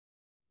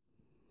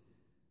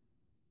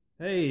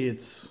Hey,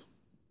 it's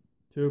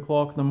 2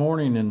 o'clock in the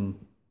morning, and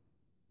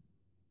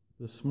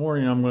this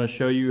morning I'm going to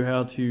show you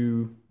how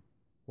to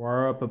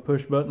wire up a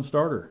push button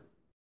starter.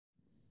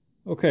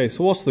 Okay,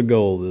 so what's the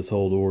goal of this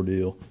whole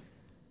ordeal?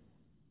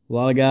 A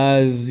lot of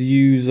guys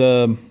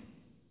build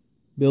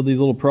these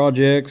little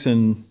projects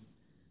and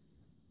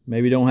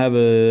maybe don't have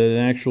an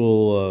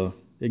actual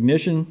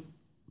ignition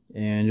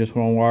and just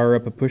want to wire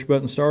up a push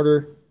button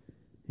starter.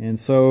 And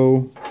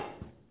so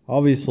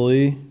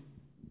obviously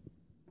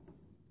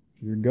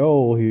your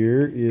goal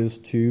here is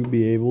to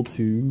be able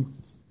to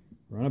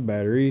run a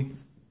battery,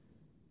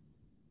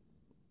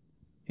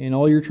 and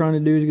all you're trying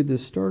to do is get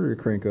this starter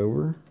to crank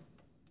over.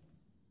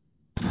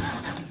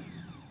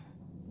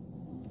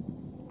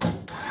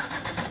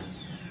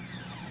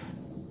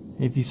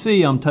 If you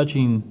see, I'm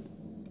touching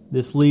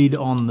this lead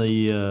on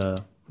the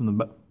from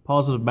the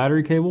positive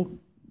battery cable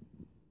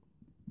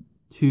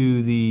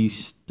to the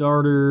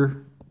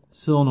starter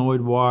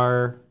solenoid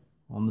wire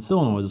on the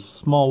solenoid. It's a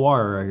small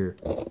wire right here.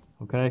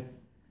 Okay,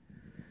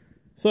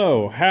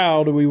 so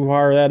how do we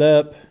wire that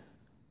up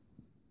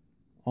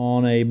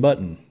on a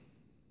button?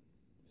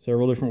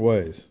 Several different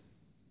ways.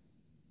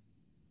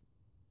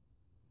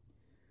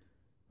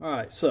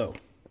 Alright, so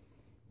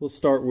let's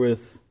start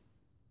with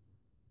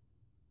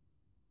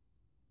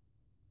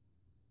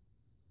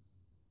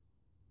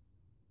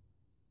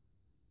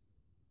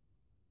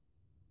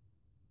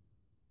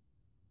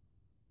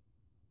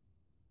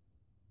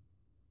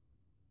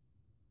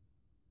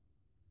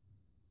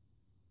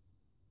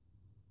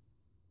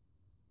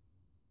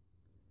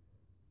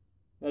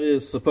that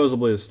is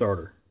supposedly a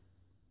starter,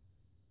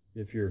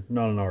 if you're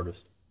not an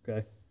artist,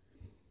 okay?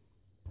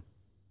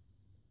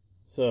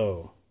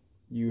 So,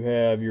 you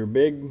have your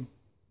big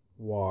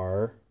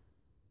wire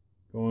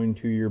going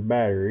to your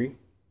battery.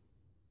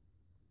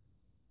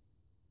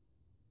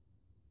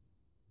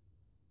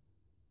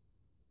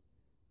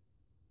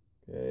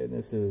 Okay, and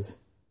this is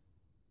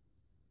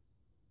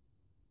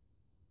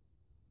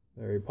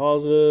very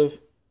positive.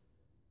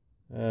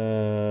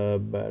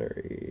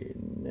 Battery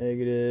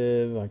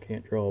negative. I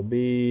can't draw a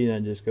B.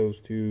 That just goes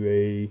to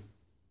a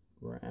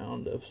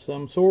ground of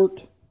some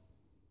sort.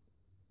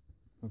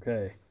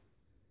 Okay.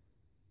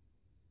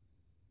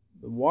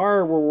 The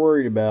wire we're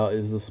worried about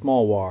is the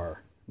small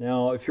wire.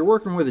 Now, if you're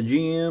working with a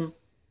GM,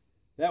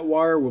 that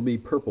wire will be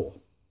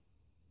purple.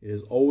 It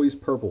is always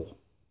purple.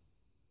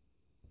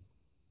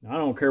 Now, I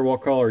don't care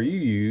what color you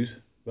use,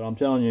 but I'm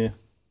telling you,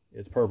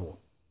 it's purple.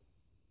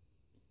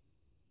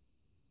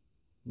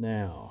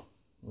 Now,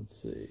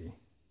 let's see.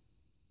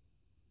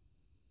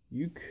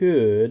 You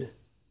could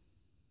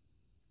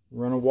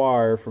run a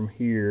wire from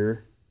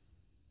here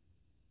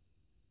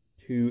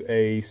to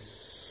a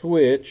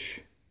switch.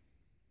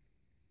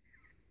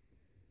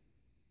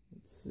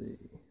 Let's see.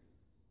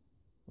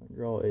 I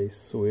draw a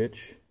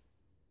switch,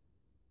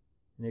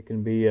 and it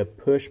can be a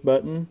push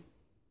button,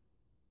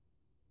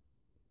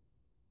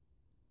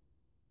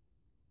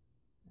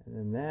 and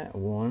then that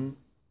one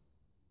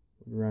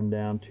would run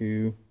down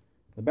to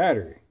the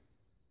battery.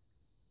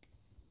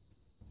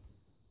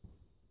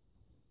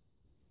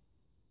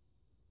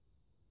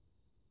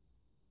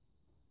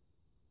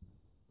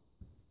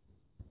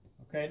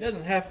 Okay, it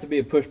doesn't have to be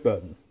a push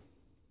button.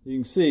 You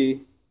can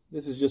see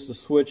this is just a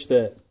switch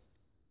that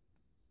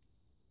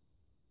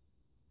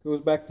goes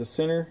back to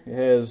center. It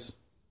has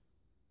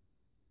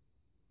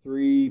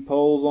 3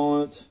 poles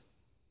on it.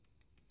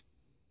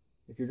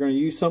 If you're going to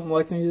use something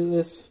like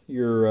this,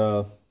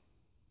 your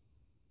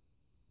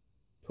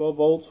 12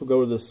 volts will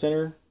go to the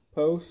center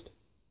post,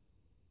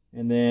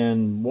 and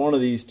then one of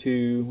these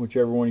two,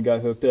 whichever one you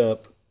got hooked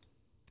up,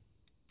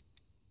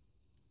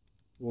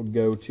 will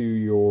go to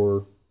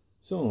your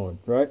solenoid,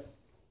 right?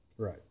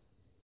 Right.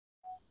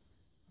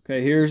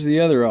 Okay, here's the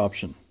other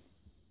option.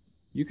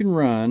 You can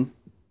run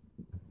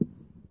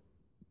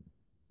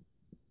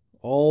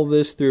all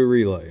this through a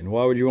relay. And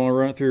why would you want to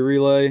run it through a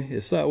relay?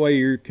 It's that way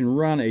you can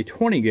run a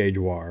 20 gauge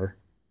wire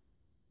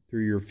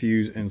through your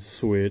fuse and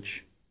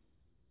switch.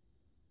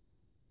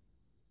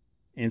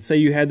 And say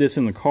you had this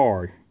in the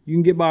car, you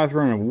can get by with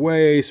running a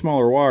way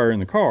smaller wire in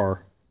the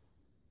car.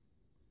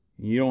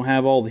 You don't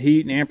have all the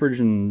heat and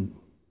amperage and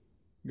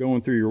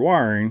going through your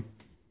wiring,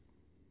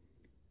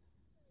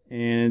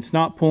 and it's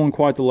not pulling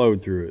quite the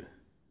load through it.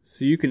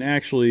 So you can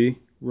actually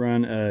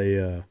run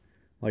a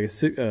like a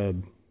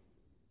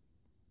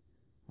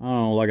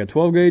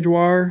 12 gauge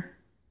wire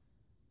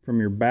from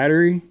your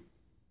battery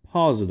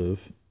positive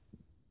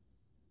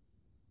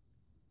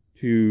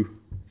to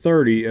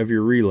 30 of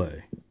your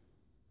relay,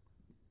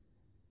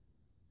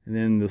 and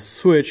then the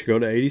switch go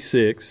to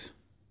 86.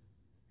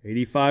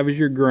 85 is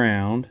your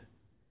ground.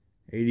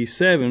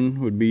 87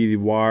 would be the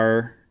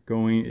wire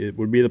going, it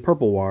would be the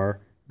purple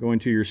wire going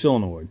to your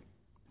solenoid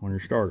on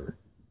your starter.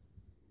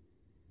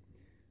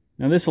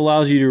 Now this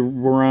allows you to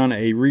run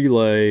a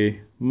relay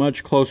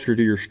much closer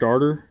to your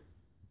starter.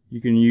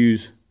 You can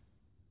use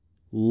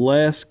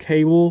less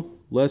cable,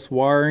 less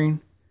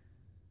wiring,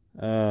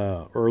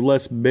 or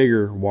less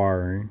bigger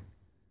wiring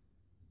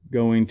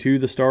going to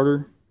the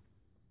starter.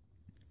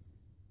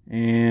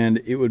 and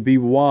it would be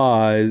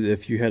wise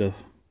if you had a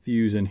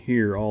fuse in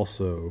here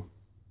also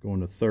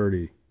going to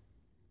 30.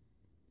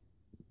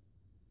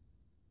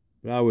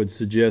 But I would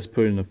suggest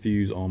putting a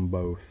fuse on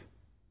both.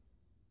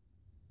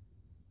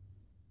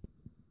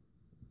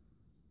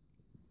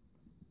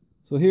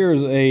 So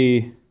here's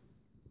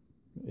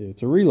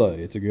it's a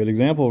relay. It's a good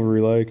example of a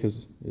relay because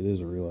it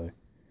is a relay.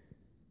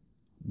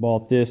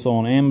 Bought this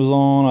on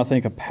Amazon. I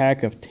think a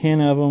pack of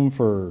 10 of them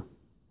for,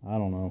 I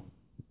don't know,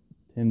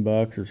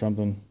 $10 or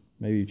something.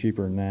 Maybe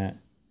cheaper than that.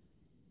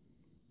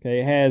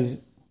 Okay, it has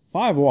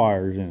 5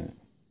 wires in it.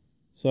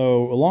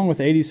 So along with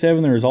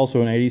 87, there is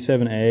also an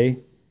 87A.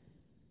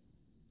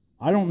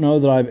 I don't know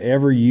that I've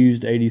ever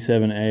used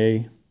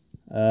 87A.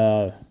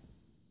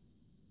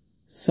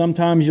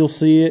 Sometimes you'll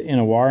see it in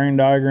a wiring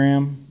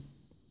diagram,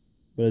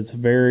 but it's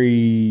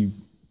very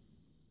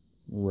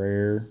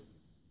rare.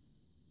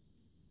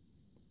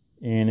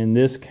 And in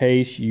this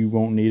case, you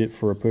won't need it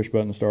for a push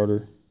button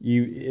starter.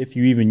 If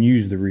you even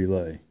use the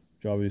relay,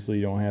 which obviously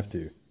you don't have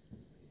to.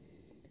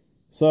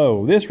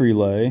 So this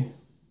relay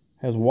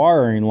has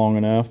wiring long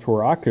enough to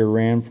where I could have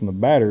ran from the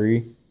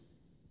battery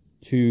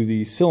to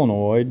the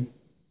solenoid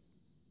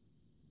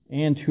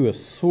and to a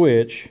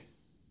switch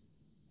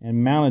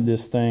and mounted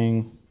this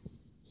thing,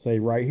 say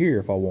right here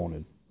if I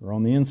wanted, or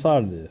on the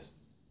inside of this,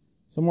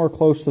 somewhere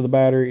close to the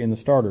battery and the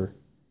starter,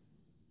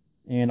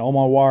 and all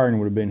my wiring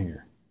would have been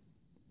here.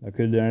 I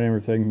could have done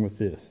everything with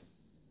this.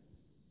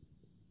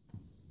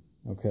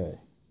 Okay.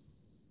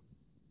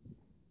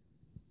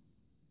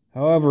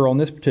 However, on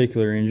this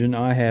particular engine,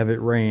 I have it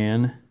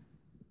ran.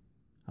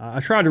 I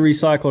tried to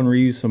recycle and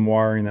reuse some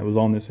wiring that was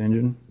on this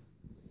engine.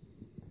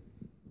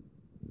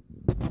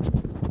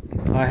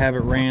 I have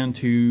it ran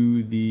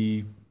to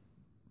the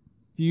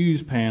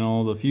fuse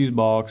panel, the fuse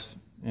box,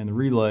 and the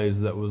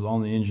relays that was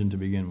on the engine to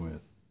begin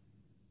with.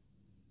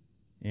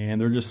 And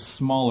they're just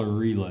smaller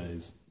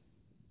relays.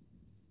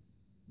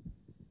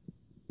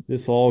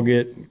 This will all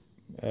get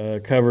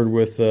covered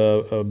with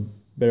a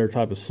better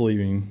type of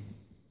sleeving,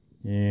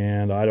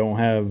 and I don't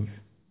have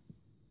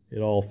it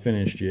all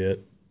finished yet.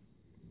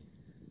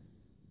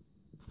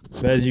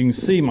 But as you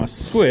can see, my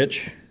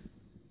switch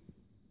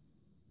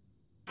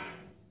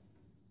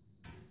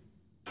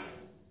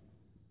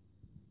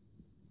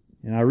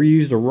and I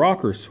reused a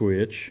rocker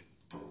switch.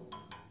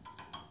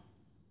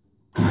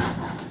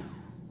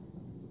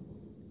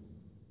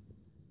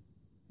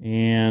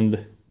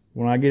 And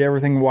when I get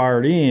everything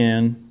wired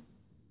in,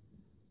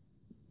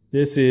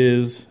 this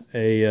is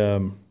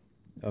a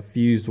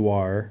fused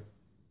wire.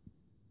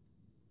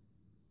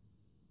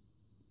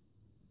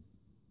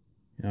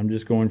 And I'm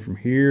just going from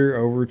here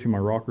over to my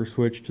rocker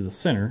switch to the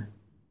center,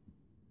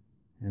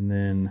 and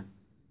then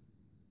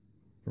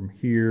from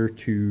here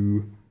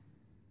to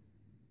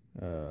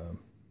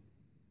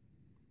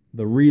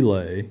the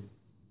relay,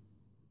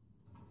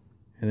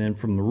 and then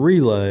from the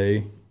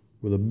relay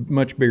with a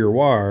much bigger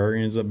wire,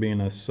 ends up being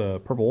this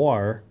purple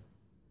wire,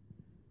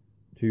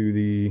 to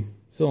the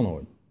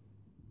solenoid.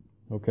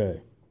 Okay,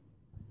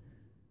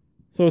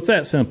 so it's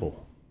that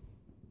simple.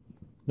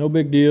 No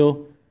big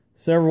deal.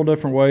 Several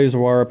different ways to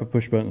wire up a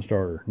push button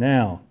starter.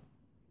 Now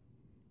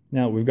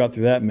that we've got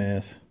through that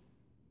mess,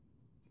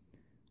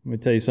 let me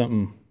tell you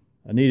something,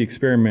 a neat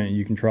experiment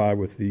you can try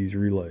with these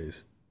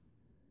relays.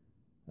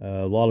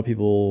 A lot of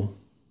people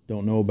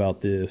don't know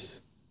about this,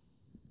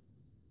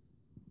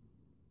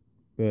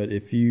 but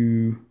if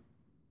you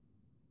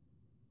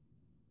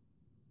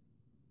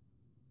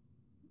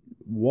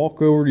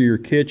walk over to your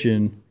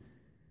kitchen,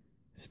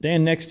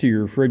 stand next to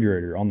your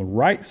refrigerator. On the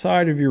right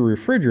side of your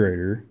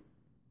refrigerator,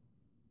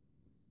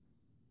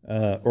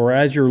 or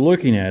as you're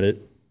looking at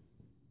it,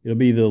 it'll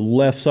be the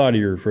left side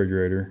of your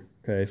refrigerator.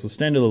 Okay, so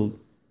stand to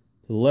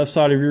the left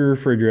side of your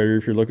refrigerator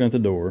if you're looking at the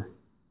door.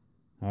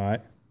 All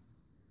right.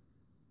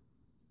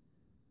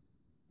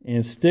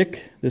 And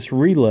stick this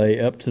relay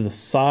up to the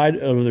side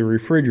of the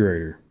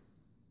refrigerator.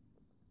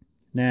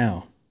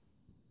 Now,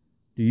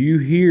 do you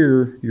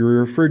hear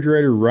your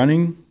refrigerator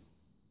running?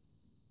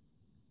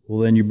 Well,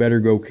 then you better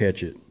go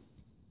catch it.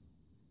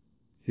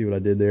 See what I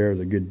did there? It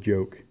was a good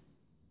joke.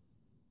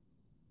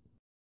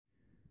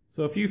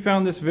 So if you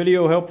found this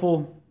video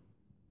helpful,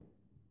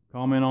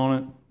 comment on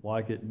it,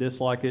 like it,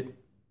 dislike it.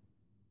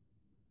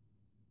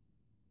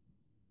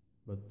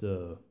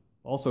 But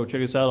also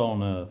check us out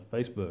on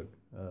Facebook,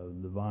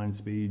 Divine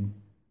Speed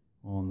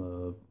on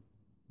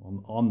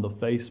the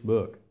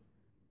Facebook,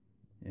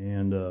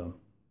 and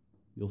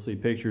you'll see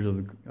pictures of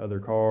the other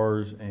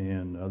cars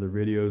and other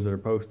videos that are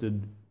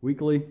posted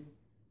weekly.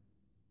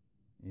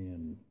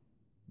 And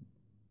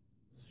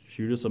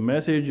shoot us a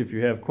message if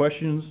you have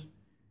questions,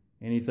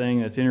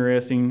 anything that's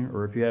interesting,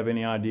 or if you have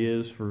any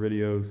ideas for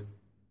videos,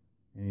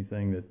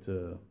 anything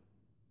that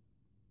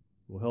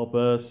will help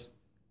us,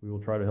 we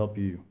will try to help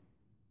you.